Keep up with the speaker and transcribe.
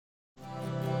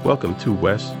Welcome to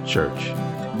West Church.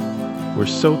 We're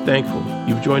so thankful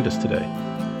you've joined us today.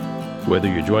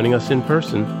 Whether you're joining us in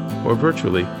person or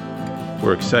virtually,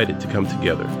 we're excited to come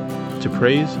together to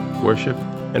praise, worship,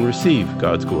 and receive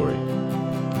God's glory.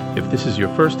 If this is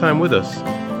your first time with us,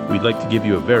 we'd like to give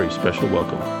you a very special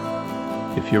welcome.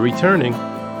 If you're returning,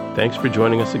 thanks for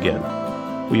joining us again.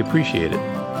 We appreciate it,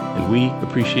 and we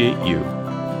appreciate you.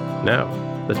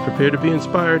 Now, let's prepare to be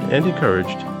inspired and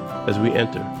encouraged as we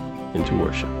enter into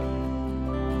worship.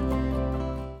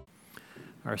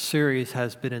 Our series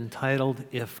has been entitled,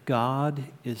 If God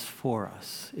is for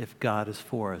us. If God is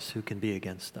for us, who can be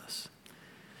against us?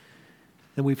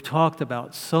 And we've talked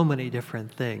about so many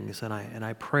different things, and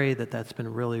I pray that that's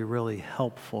been really, really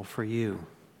helpful for you.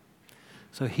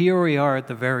 So here we are at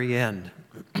the very end,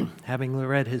 having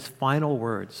read his final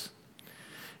words.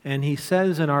 And he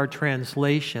says in our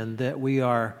translation that we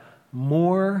are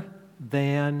more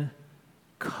than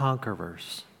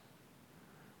conquerors.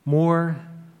 More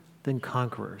than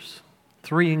conquerors.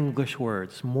 3 English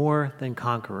words, more than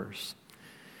conquerors.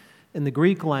 In the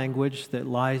Greek language that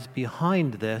lies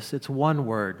behind this, it's one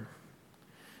word.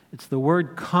 It's the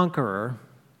word conqueror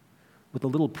with a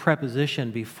little preposition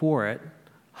before it,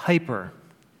 hyper.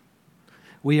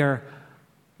 We are,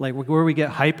 like where we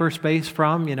get hyperspace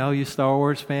from, you Star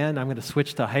Wars fan, I'm going to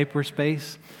switch to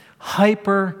hyperspace.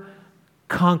 Hyper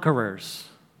conquerors.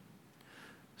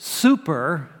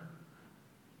 Super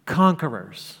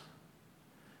conquerors.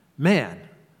 Man,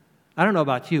 I don't know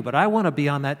about you, but I want to be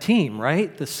on that team,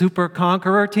 right? The super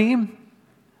conqueror team.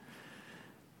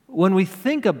 When we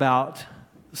think about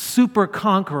super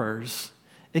conquerors,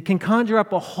 it can conjure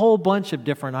up a whole bunch of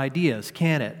different ideas,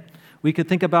 can't it? We could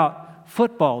think about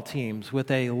football teams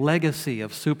with a legacy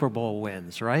of Super Bowl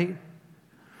wins, right?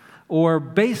 Or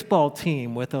baseball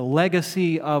team with a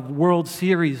legacy of World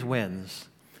Series wins.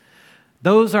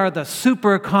 Those are the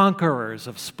super conquerors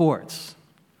of sports.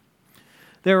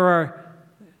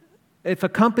 If a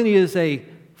company is a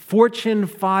Fortune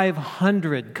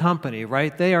 500 company,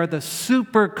 right, they are the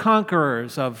super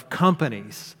conquerors of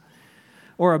companies.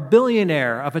 Or a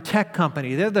billionaire of a tech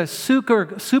company, they're the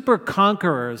super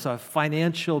conquerors of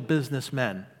financial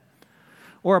businessmen.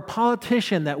 Or a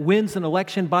politician that wins an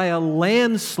election by a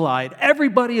landslide,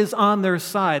 everybody is on their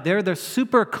side. They're the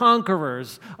super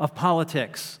conquerors of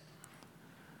politics.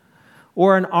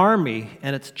 Or an army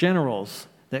and its generals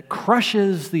that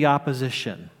crushes the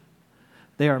opposition.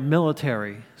 They are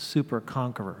military super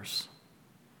conquerors.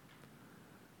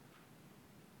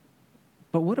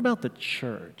 But what about the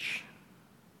church?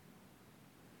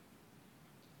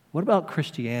 What about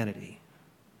Christianity?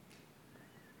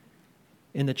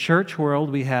 In the church world,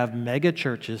 we have mega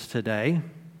churches today.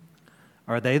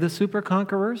 Are they the super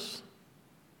conquerors?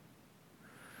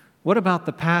 What about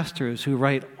the pastors who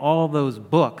write all those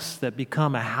books that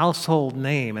become a household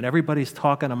name and everybody's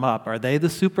talking them up? Are they the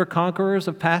super conquerors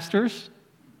of pastors?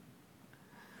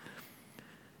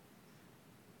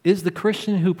 Is the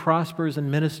Christian who prospers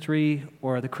in ministry,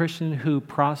 or the Christian who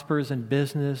prospers in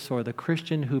business, or the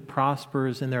Christian who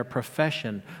prospers in their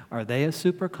profession, are they a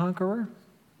super conqueror?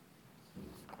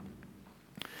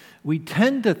 We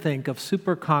tend to think of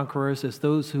super conquerors as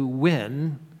those who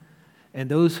win, and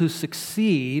those who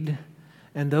succeed,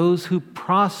 and those who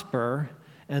prosper,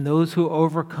 and those who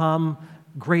overcome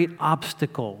great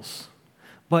obstacles.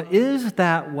 But is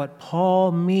that what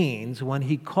Paul means when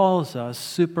he calls us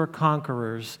super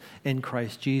conquerors in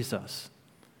Christ Jesus?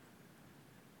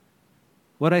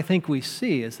 What I think we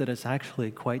see is that it's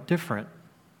actually quite different.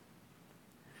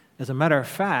 As a matter of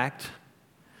fact,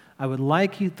 I would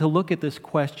like you to look at this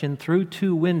question through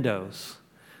 2 windows.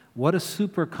 What a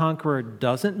super conqueror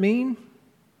doesn't mean,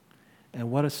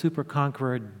 and what a super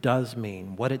conqueror does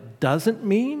mean. What it doesn't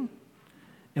mean,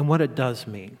 and what it does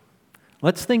mean.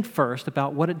 Let's think first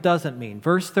about what it doesn't mean.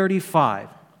 Verse 35,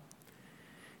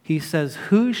 he says,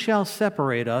 "Who shall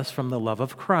separate us from the love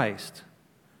of Christ?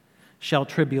 Shall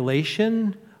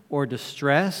tribulation, or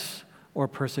distress, or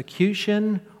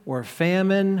persecution, or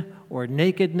famine, or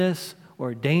nakedness,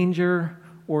 or danger,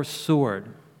 or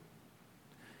sword?"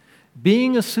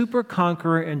 Being a super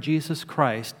conqueror in Jesus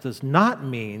Christ does not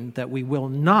mean that we will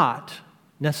not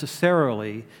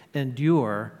necessarily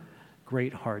endure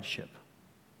great hardship.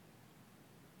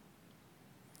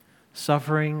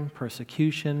 Suffering,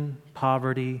 persecution,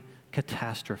 poverty,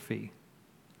 catastrophe.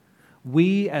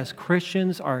 We as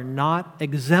Christians are not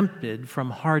exempted from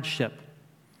hardship.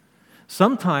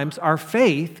 Sometimes our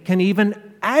faith can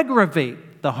even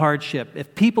aggravate the hardship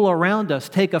if people around us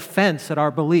take offense at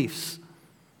our beliefs.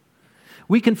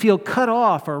 We can feel cut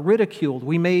off or ridiculed.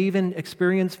 We may even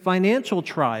experience financial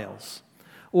trials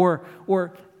or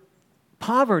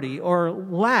poverty or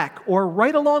lack, or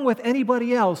right along with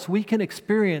anybody else, we can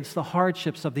experience the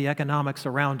hardships of the economics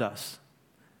around us.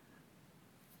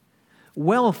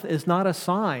 Wealth is not a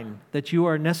sign that you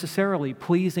are necessarily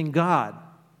pleasing God.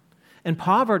 And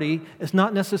poverty is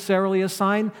not necessarily a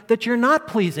sign that you're not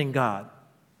pleasing God.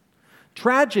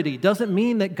 Tragedy doesn't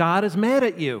mean that God is mad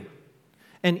at you.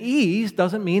 And ease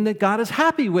doesn't mean that God is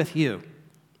happy with you.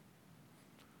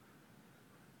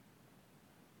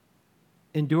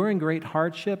 Enduring great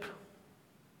hardship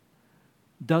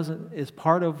is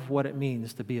part of what it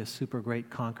means to be a super great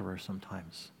conqueror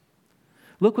sometimes.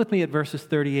 Look with me at verses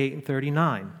 38 and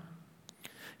 39.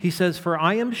 He says, "For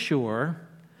I am sure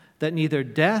that neither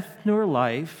death nor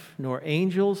life, nor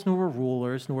angels nor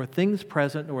rulers, nor things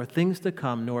present nor things to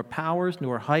come, nor powers,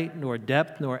 nor height, nor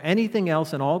depth, nor anything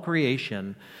else in all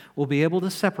creation will be able to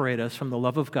separate us from the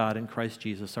love of God in Christ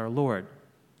Jesus our Lord."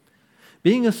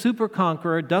 Being a super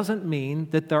conqueror doesn't mean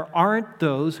that there aren't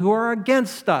those who are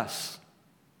against us.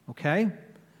 Okay?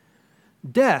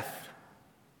 Death,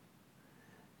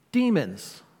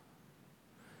 demons,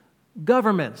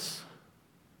 governments,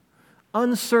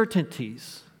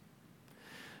 uncertainties.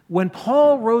 When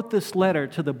Paul wrote this letter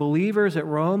to the believers at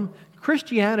Rome,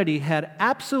 Christianity had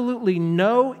absolutely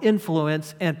no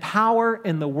influence and power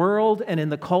in the world and in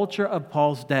the culture of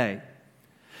Paul's day.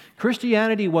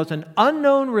 Christianity was an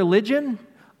unknown religion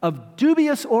of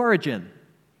dubious origin.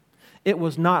 It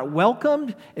was not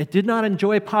welcomed. It did not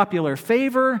enjoy popular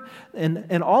favor.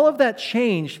 And all of that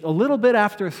changed a little bit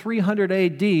after 300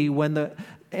 AD when the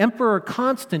Emperor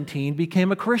Constantine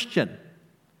became a Christian.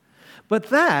 But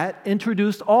that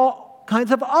introduced all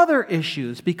kinds of other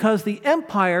issues because the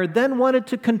empire then wanted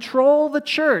to control the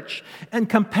church and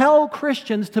compel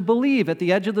Christians to believe at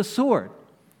the edge of the sword.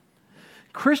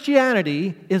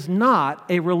 Christianity is not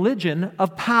a religion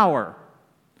of power.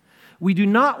 We do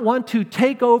not want to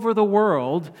take over the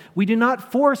world. We do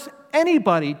not force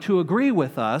anybody to agree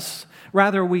with us.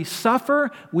 Rather, we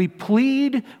suffer, we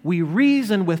plead, we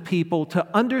reason with people to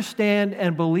understand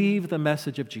and believe the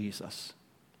message of Jesus.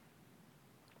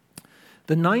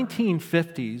 The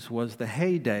 1950s was the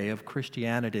heyday of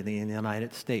Christianity in the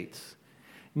United States.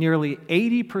 Nearly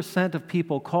 80% of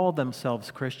people called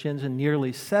themselves Christians, and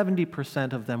nearly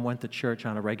 70% of them went to church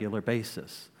on a regular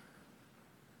basis.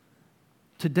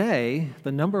 Today,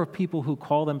 the number of people who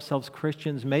call themselves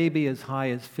Christians may be as high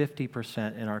as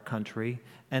 50% in our country,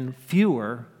 and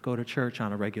fewer go to church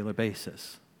on a regular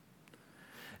basis.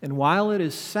 And while it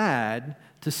is sad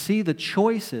to see the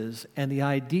choices and the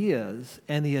ideas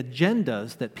and the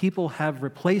agendas that people have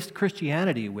replaced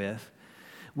Christianity with,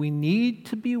 we need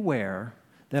to beware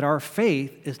that our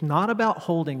faith is not about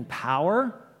holding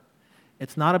power,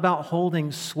 it's not about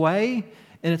holding sway,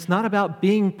 and it's not about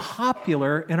being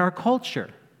popular in our culture.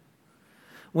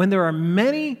 When there are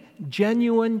many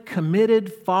genuine,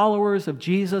 committed followers of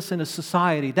Jesus in a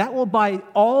society, that will by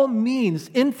all means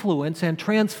influence and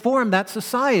transform that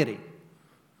society.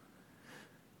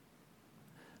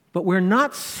 But we're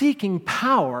not seeking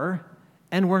power,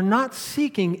 and we're not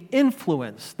seeking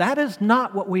influence. That is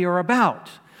not what we are about.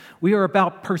 We are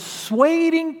about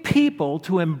persuading people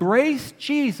to embrace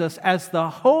Jesus as the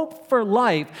hope for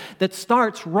life that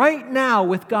starts right now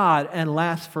with God and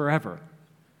lasts forever.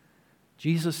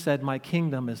 Jesus said, "My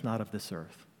kingdom is not of this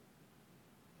earth."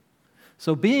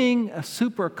 So being a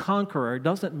super conqueror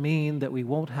doesn't mean that we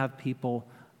won't have people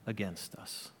against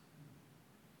us.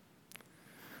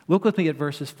 Look with me at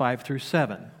verses 5 through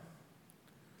 7.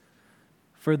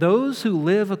 "For those who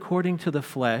live according to the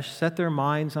flesh set their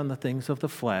minds on the things of the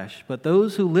flesh, but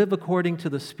those who live according to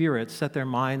the Spirit set their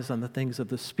minds on the things of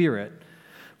the Spirit.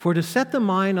 For to set the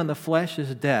mind on the flesh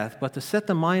is death, but to set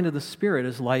the mind of the Spirit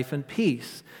is life and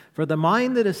peace. For the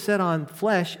mind that is set on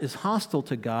flesh is hostile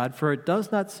to God, for it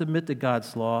does not submit to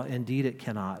God's law. Indeed, it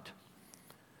cannot."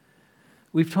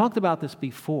 We've talked about this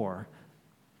before.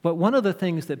 But one of the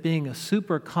things that being a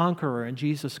super conqueror in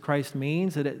Jesus Christ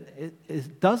means, that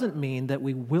it doesn't mean that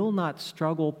we will not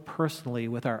struggle personally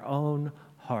with our own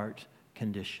heart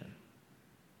condition.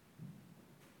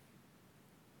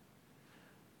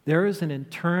 There is an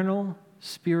internal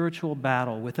spiritual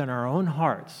battle within our own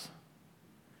hearts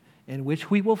in which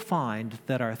we will find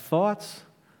that our thoughts,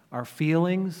 our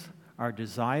feelings, our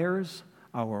desires,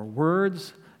 our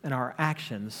words, and our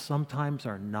actions sometimes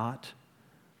are not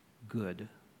good.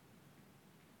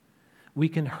 We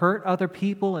can hurt other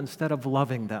people instead of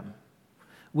loving them.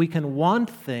 We can want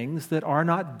things that are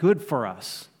not good for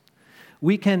us.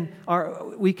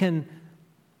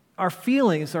 Our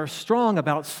feelings are strong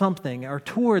about something or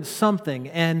towards something,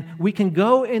 and we can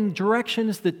go in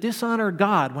directions that dishonor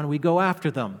God when we go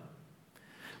after them.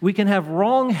 We can have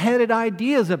wrong-headed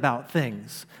ideas about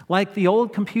things, like the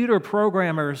old computer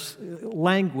programmer's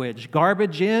language,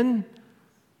 garbage in,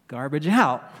 garbage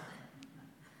out.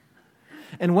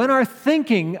 And when our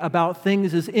thinking about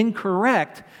things is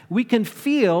incorrect, we can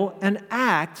feel and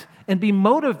act and be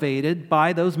motivated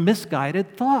by those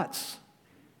misguided thoughts.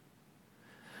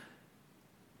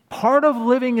 Part of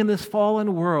living in this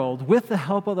fallen world with the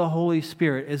help of the Holy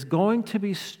Spirit is going to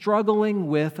be struggling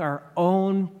with our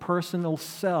own personal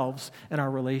selves and our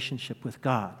relationship with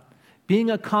God. Being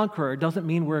a conqueror doesn't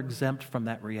mean we're exempt from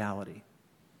that reality.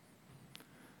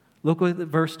 Look at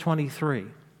verse 23.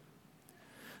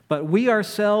 But we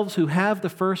ourselves who have the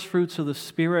first fruits of the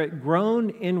Spirit groan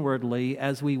inwardly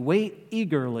as we wait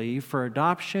eagerly for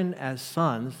adoption as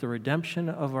sons, the redemption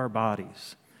of our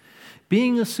bodies.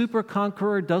 Being a super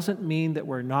conqueror doesn't mean that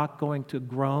we're not going to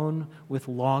groan with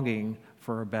longing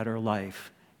for a better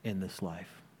life in this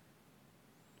life.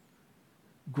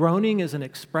 Groaning is an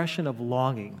expression of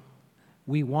longing.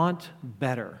 We want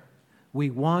better. We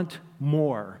want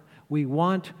more. We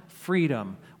want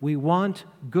freedom. We want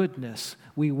goodness.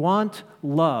 We want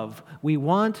love. We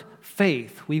want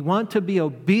faith. We want to be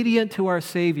obedient to our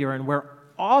Savior, and we're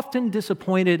often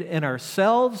disappointed in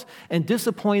ourselves and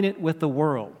disappointed with the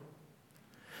world.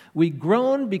 We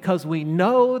groan because we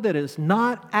know that it is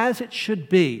not as it should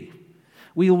be.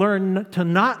 We learn to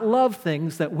not love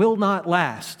things that will not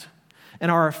last. And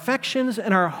our affections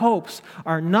and our hopes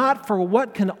are not for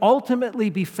what can ultimately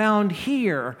be found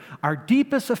here. Our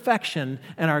deepest affection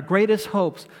and our greatest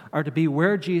hopes are to be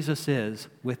where Jesus is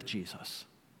with Jesus.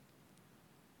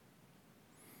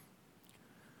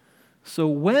 So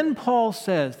when Paul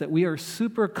says that we are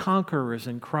super conquerors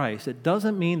in Christ, it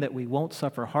doesn't mean that we won't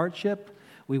suffer hardship,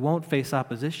 we won't face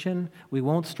opposition, we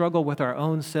won't struggle with our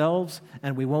own selves,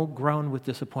 and we won't groan with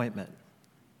disappointment.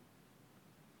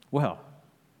 Well,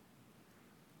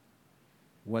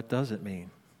 what does it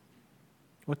mean?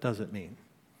 What does it mean?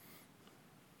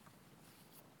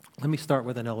 Let me start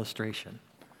with an illustration.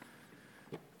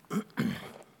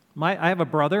 I have a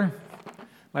brother.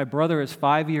 My brother is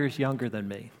 5 years younger than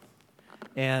me.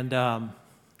 And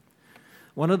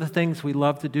one of the things we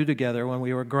loved to do together when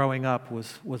we were growing up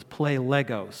was play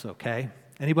Legos, okay?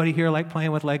 Anybody here like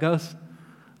playing with Legos?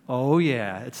 Oh,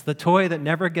 yeah. It's the toy that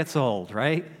never gets old,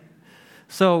 right?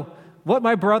 So what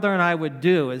my brother and I would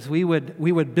do is we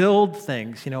would build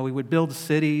things. You know, we would build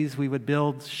cities, we would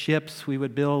build ships, we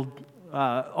would build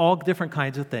all different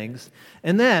kinds of things.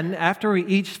 And then, after we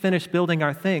each finished building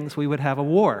our things, we would have a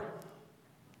war.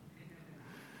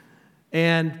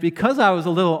 And because I was a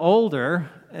little older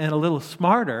and a little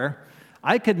smarter,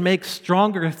 I could make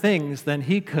stronger things than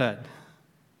he could.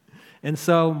 And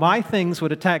so my things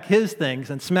would attack his things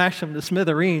and smash them to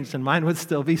smithereens, and mine would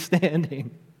still be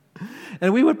standing.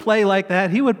 And we would play like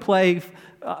that. He would play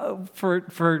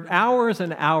for hours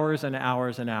and hours and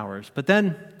hours and hours. But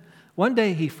then one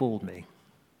day he fooled me.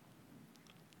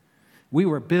 We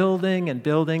were building and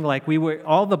building, like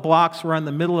all the blocks were in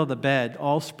the middle of the bed,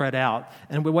 all spread out.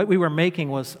 And what we were making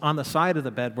was on the side of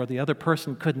the bed where the other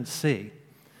person couldn't see.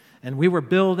 And we were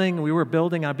building.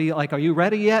 I'd be like, are you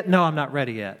ready yet? No, I'm not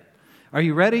ready yet. Are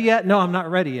you ready yet? No, I'm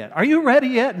not ready yet. Are you ready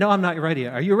yet? No, I'm not ready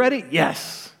yet. Are you ready?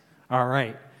 Yes. All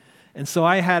right. And so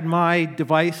I had my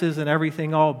devices and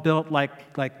everything all built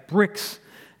like bricks.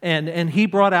 And he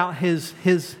brought out his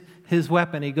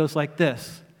weapon. He goes like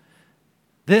this.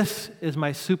 This is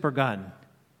my super gun.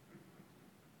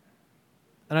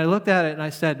 And I looked at it and I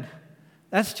said,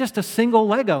 that's just a single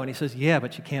Lego. And he says, yeah,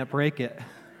 but you can't break it.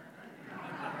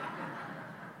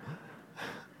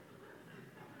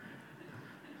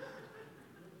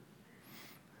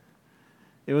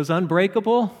 It was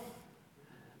unbreakable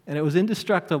and it was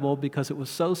indestructible because it was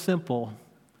so simple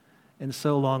and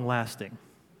so long-lasting.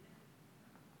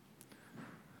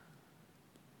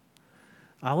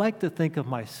 I like to think of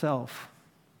myself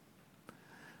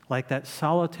like that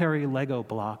solitary Lego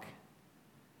block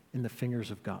in the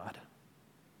fingers of God.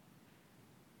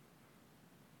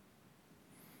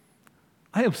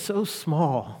 I am so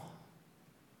small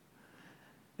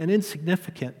and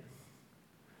insignificant,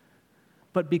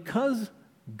 but because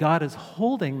God is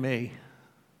holding me,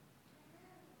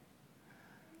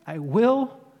 I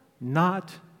will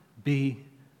not be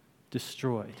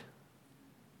destroyed.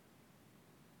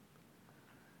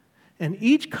 And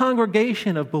each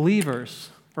congregation of believers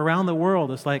around the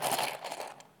world is like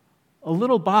a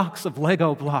little box of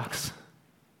Lego blocks.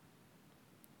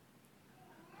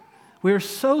 We're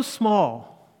so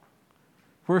small.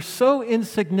 We're so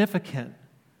insignificant.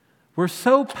 We're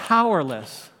so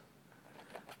powerless.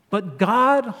 But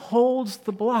God holds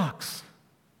the blocks.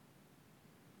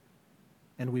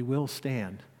 And we will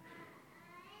stand.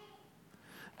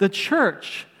 The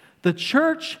church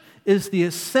is the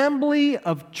assembly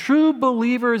of true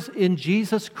believers in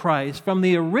Jesus Christ, from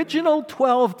the original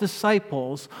 12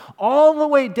 disciples all the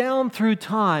way down through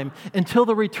time until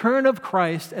the return of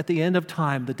Christ at the end of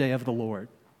time, the day of the Lord.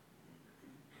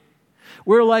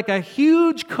 We're like a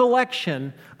huge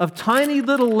collection of tiny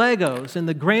little Legos in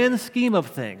the grand scheme of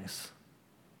things.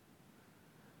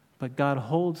 But God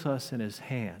holds us in His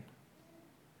hand,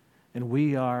 and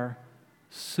we are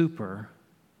super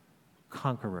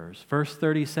conquerors. Verse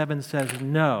 37 says,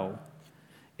 "No,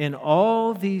 in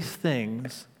all these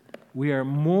things we are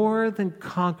more than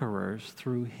conquerors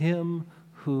through Him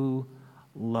who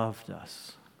loved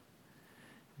us."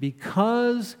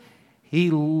 Because He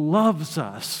loves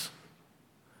us,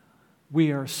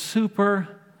 we are super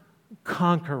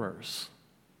conquerors.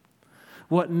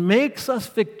 What makes us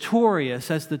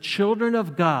victorious as the children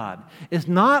of God is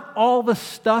not all the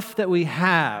stuff that we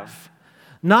have,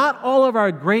 not all of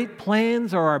our great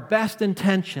plans or our best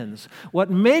intentions.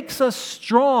 What makes us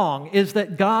strong is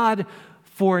that God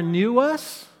foreknew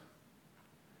us,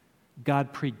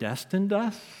 God predestined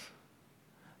us,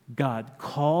 God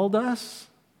called us,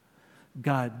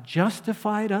 God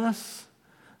justified us,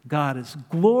 God has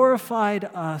glorified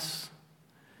us.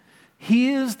 He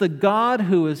is the God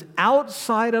who is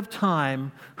outside of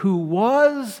time, who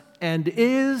was and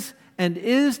is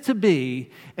to be,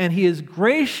 and He is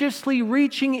graciously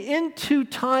reaching into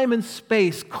time and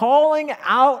space, calling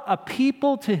out a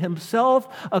people to Himself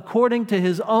according to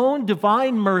His own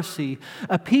divine mercy,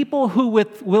 a people who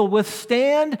will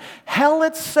withstand hell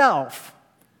itself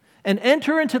and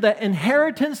enter into the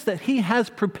inheritance that He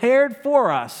has prepared for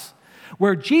us,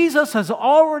 where Jesus has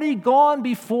already gone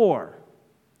before.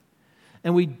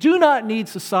 And we do not need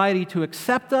society to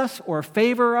accept us or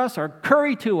favor us or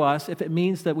curry to us if it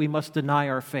means that we must deny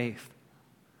our faith.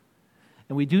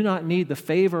 And we do not need the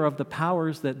favor of the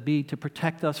powers that be to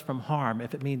protect us from harm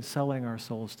if it means selling our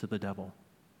souls to the devil.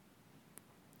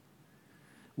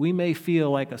 We may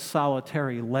feel like a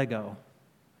solitary Lego.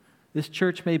 This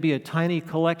church may be a tiny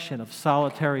collection of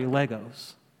solitary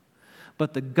Legos.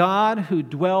 But the God who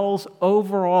dwells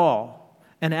over all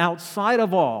and outside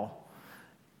of all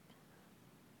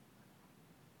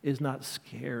is not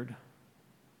scared.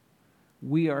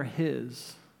 We are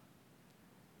His.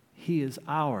 He is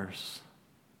ours.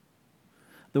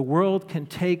 The world can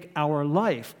take our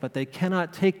life, but they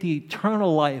cannot take the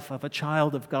eternal life of a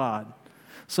child of God.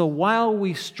 So while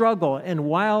we struggle and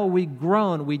while we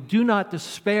groan, we do not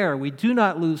despair, we do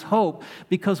not lose hope,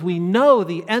 because we know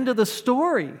the end of the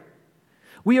story.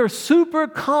 We are super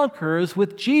conquerors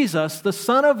with Jesus, the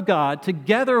Son of God,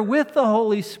 together with the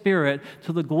Holy Spirit,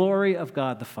 to the glory of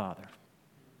God the Father.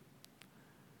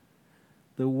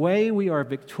 The way we are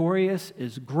victorious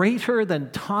is greater than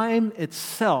time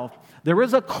itself. There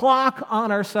is a clock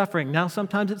on our suffering. Now,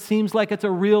 sometimes it seems like it's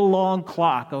a real long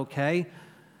clock, okay?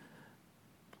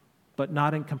 But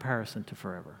not in comparison to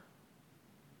forever.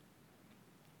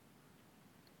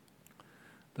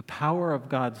 The power of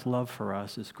God's love for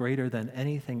us is greater than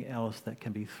anything else that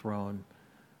can be thrown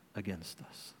against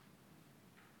us.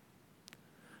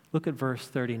 Look at verse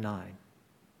 39.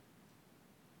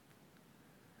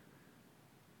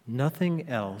 Nothing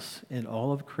else in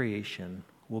all of creation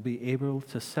will be able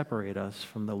to separate us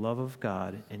from the love of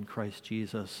God in Christ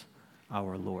Jesus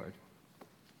our Lord.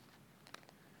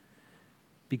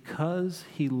 Because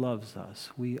He loves us,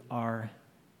 we are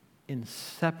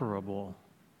inseparable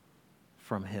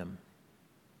from Him.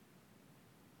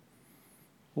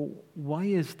 Well, why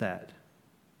is that?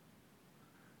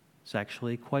 It's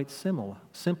actually quite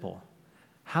simple.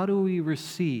 How do we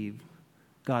receive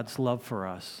God's love for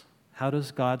us? How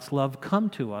does God's love come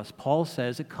to us? Paul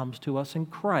says it comes to us in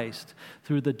Christ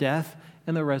through the death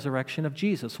and the resurrection of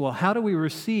Jesus. Well, how do we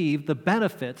receive the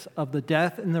benefits of the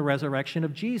death and the resurrection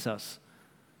of Jesus?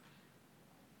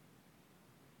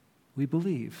 We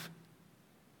believe.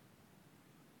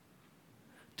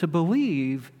 To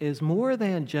believe is more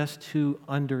than just to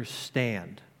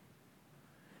understand.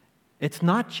 It's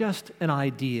not just an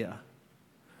idea.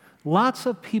 Lots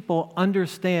of people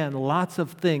understand lots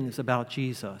of things about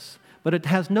Jesus, but it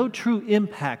has no true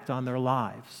impact on their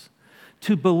lives.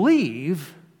 To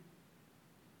believe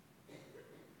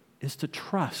is to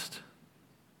trust,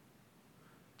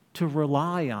 to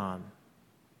rely on,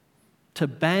 to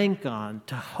bank on,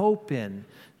 to hope in,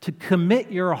 to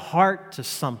commit your heart to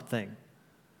something.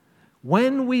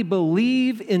 When we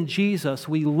believe in Jesus,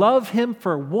 we love Him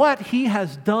for what He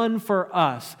has done for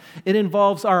us. It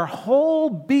involves our whole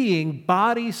being,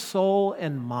 body, soul,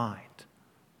 and mind.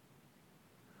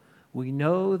 We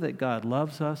know that God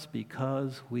loves us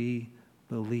because we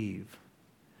believe.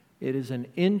 It is an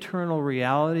internal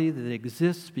reality that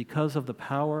exists because of the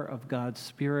power of God's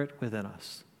Spirit within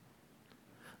us.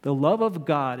 The love of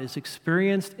God is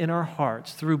experienced in our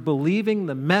hearts through believing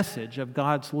the message of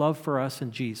God's love for us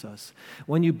in Jesus.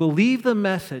 When you believe the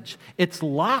message, it's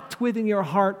locked within your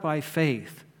heart by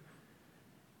faith.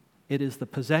 It is the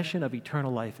possession of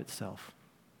eternal life itself.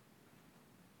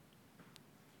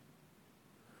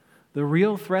 The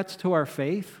real threats to our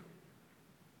faith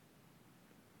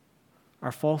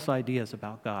are false ideas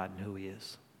about God and who He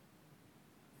is.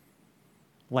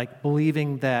 Like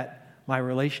believing that my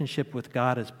relationship with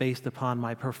God is based upon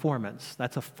my performance.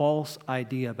 That's a false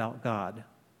idea about God.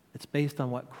 It's based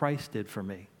on what Christ did for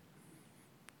me.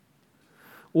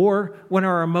 Or when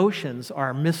our emotions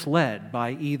are misled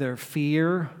by either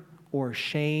fear or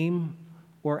shame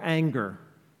or anger.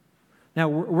 Now,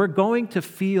 we're going to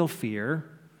feel fear.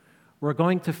 We're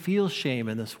going to feel shame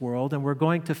in this world, and we're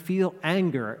going to feel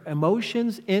anger.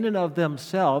 Emotions in and of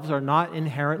themselves are not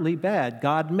inherently bad.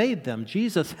 God made them.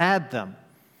 Jesus had them.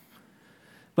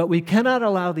 But we cannot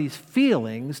allow these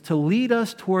feelings to lead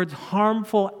us towards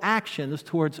harmful actions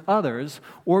towards others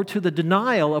or to the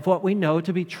denial of what we know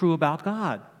to be true about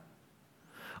God.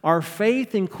 Our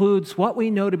faith includes what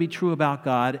we know to be true about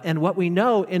God, and what we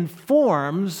know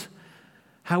informs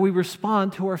how we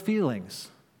respond to our feelings.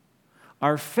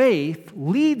 Our faith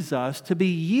leads us to be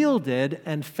yielded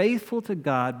and faithful to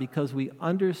God because we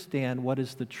understand what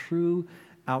is the true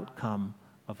outcome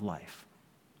of life.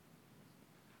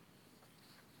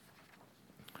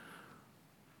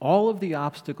 All of the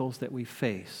obstacles that we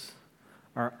face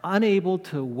are unable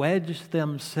to wedge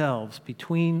themselves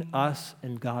between us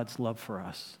and God's love for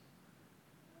us.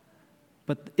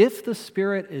 But if the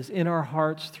Spirit is in our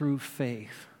hearts through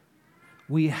faith,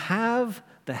 we have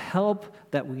the help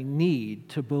that we need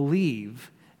to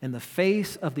believe in the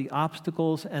face of the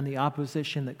obstacles and the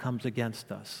opposition that comes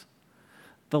against us.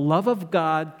 The love of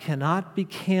God cannot be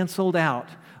canceled out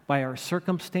by our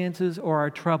circumstances or our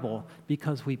trouble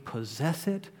because we possess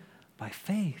it by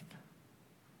faith.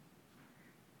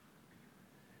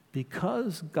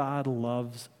 Because God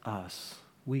loves us,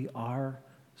 we are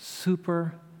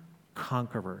super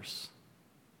conquerors.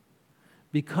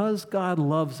 Because God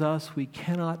loves us, we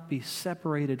cannot be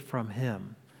separated from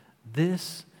Him.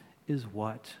 This is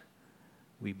what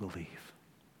we believe.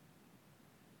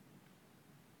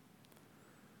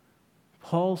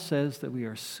 Paul says that we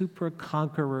are super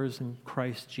conquerors in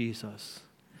Christ Jesus.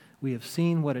 We have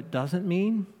seen what it doesn't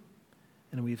mean,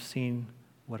 and we've seen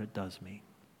what it does mean.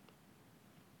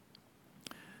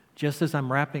 Just as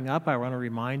I'm wrapping up, I want to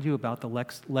remind you about the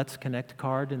Let's Connect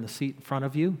card in the seat in front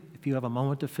of you. If you have a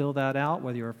moment to fill that out,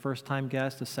 whether you're a first-time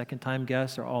guest, a second-time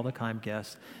guest, or all-the-time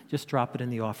guest, just drop it in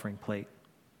the offering plate.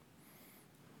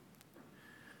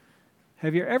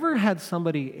 Have you ever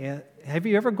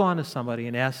gone to somebody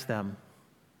and asked them,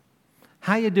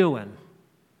 "How you doing?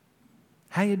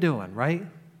 How you doing?" Right?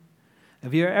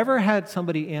 Have you ever had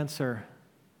somebody answer,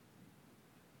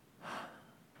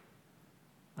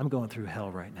 "I'm going through hell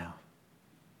right now"?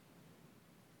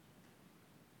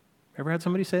 Ever had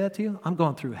somebody say that to you? "I'm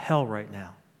going through hell right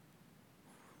now."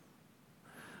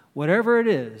 Whatever it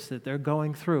is that they're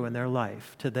going through in their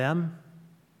life, to them,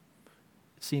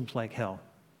 it seems like hell.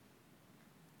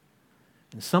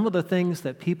 And some of the things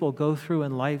that people go through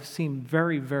in life seem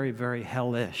very, very, very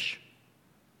hellish.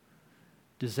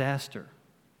 Disaster,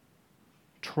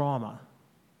 trauma,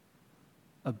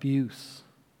 abuse,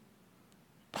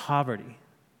 poverty,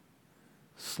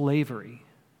 slavery,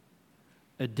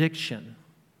 addiction,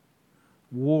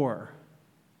 war,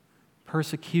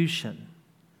 persecution,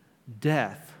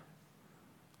 death,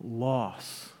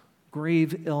 loss,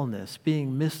 grave illness,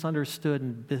 being misunderstood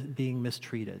and being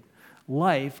mistreated.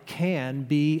 Life can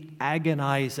be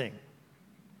agonizing.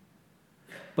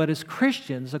 But as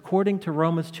Christians, according to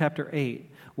Romans chapter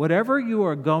 8, whatever you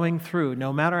are going through,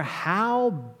 no matter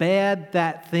how bad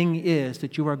that thing is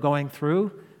that you are going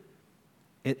through,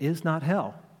 it is not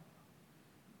hell.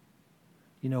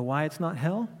 You know why it's not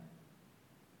hell?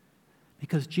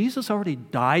 Because Jesus already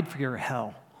died for your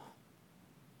hell.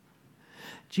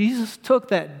 Jesus took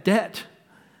that debt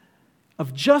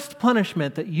of just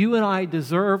punishment that you and I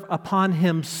deserve upon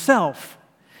Himself.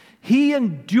 He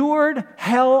endured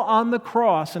hell on the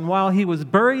cross, and while He was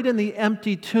buried in the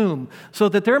empty tomb, so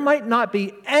that there might not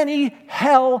be any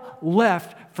hell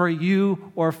left for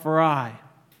you or for I.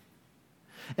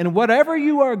 And whatever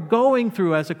you are going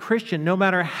through as a Christian, no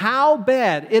matter how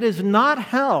bad, it is not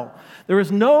hell. There is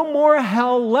no more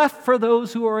hell left for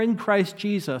those who are in Christ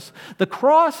Jesus. The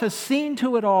cross has seen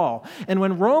to it all. And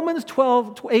when Romans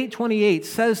 8:28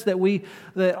 says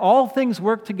that all things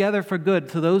work together for good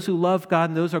to those who love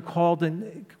God and those who are called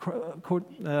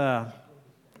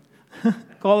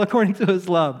according to his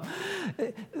love.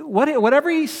 Whatever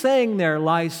he's saying there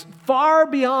lies far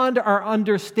beyond our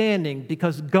understanding,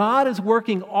 because God is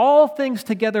working all things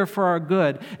together for our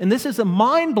good. And this is a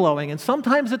mind-blowing, and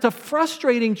sometimes it's a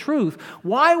frustrating truth.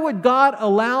 Why would God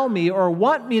allow me or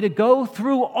want me to go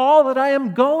through all that I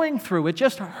am going through? It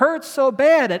just hurts so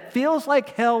bad. It feels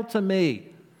like hell to me.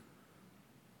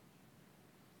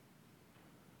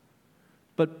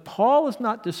 But Paul is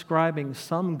not describing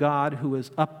some God who is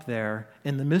up there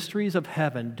in the mysteries of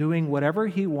heaven doing whatever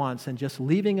he wants and just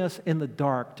leaving us in the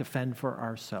dark to fend for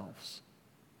ourselves.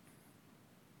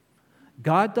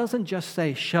 God doesn't just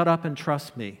say, "Shut up and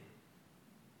trust me."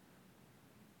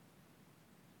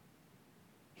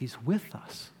 He's with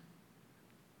us.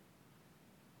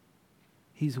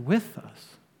 He's with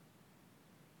us.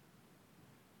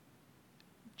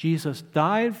 Jesus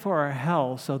died for our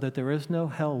hell so that there is no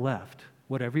hell left.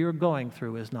 Whatever you're going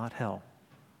through is not hell.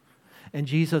 And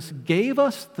Jesus gave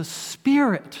us the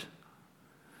Spirit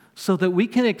so that we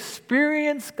can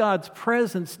experience God's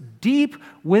presence deep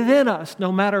within us,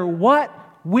 no matter what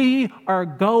we are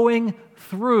going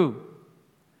through.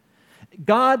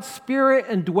 God's Spirit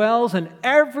indwells in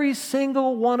every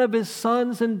single one of His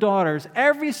sons and daughters.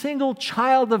 Every single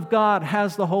child of God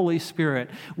has the Holy Spirit.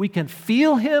 We can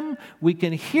feel Him, we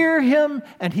can hear Him,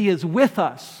 and He is with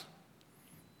us.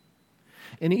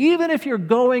 And even if you're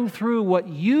going through what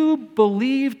you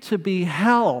believe to be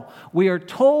hell, we are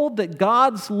told that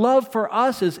God's love for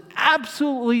us is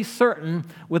absolutely certain,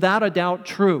 without a doubt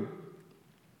true.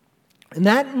 And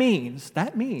that means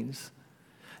that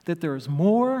there is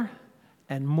more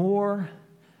and more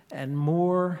and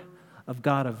more of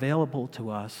God available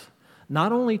to us,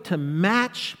 not only to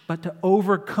match, but to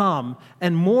overcome,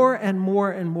 and more and more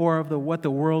and more of what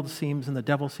the world seems and the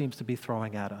devil seems to be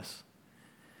throwing at us.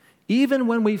 Even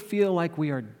when we feel like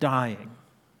we are dying,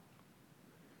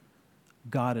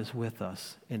 God is with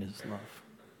us in His love.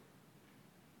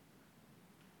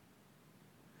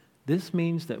 This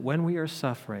means that when we are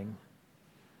suffering,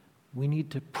 we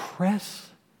need to press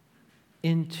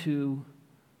into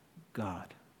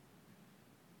God.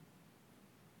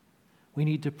 We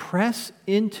need to press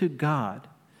into God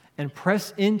and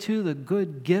press into the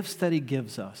good gifts that He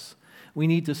gives us. We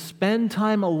need to spend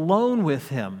time alone with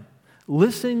Him,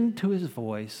 listening to His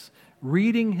voice,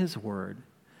 reading His Word.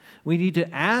 We need to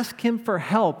ask Him for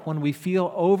help when we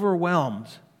feel overwhelmed.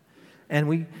 And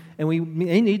we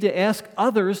may need to ask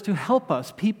others to help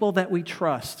us, people that we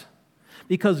trust.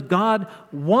 Because God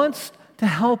wants to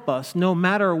help us no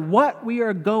matter what we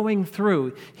are going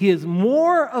through. He is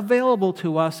more available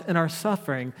to us in our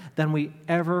suffering than we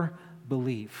ever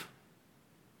believe.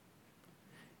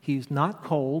 He's not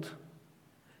cold,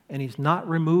 and He's not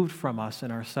removed from us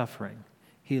in our suffering.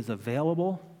 He is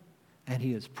available and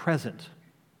He is present.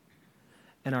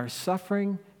 And our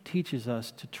suffering teaches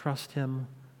us to trust Him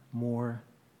more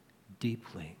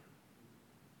deeply.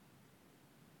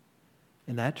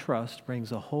 And that trust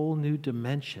brings a whole new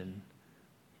dimension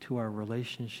to our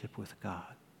relationship with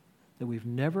God that we've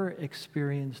never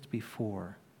experienced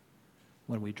before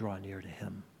when we draw near to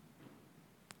Him.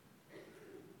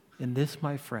 And this,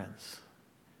 my friends,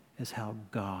 is how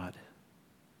God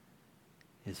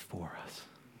is for us.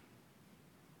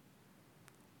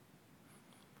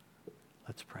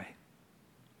 Let's pray.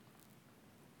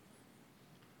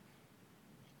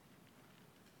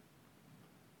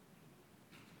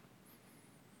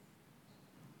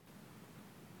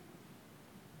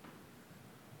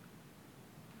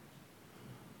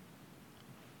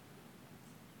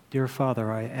 Dear Father,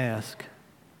 I ask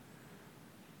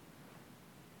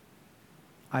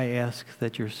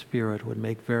that your Spirit would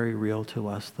make very real to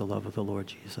us the love of the Lord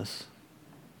Jesus.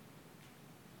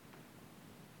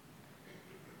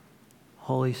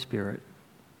 Holy Spirit,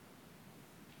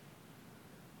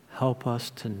 help us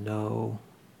to know,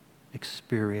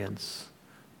 experience,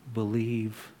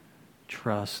 believe,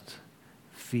 trust,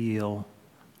 feel,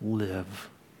 live,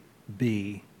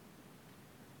 be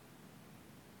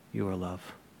your love.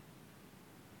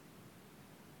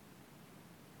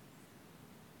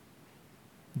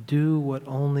 Do what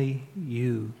only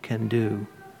you can do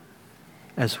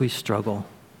as we struggle,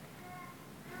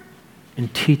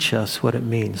 and teach us what it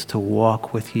means to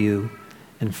walk with you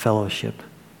in fellowship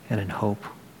and in hope.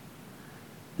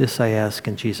 This I ask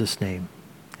in Jesus' name.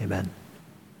 Amen.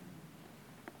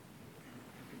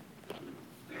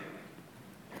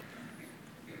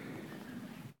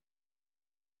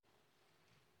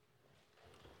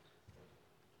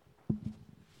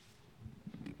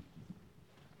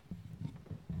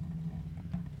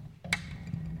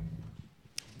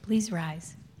 Please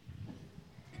rise.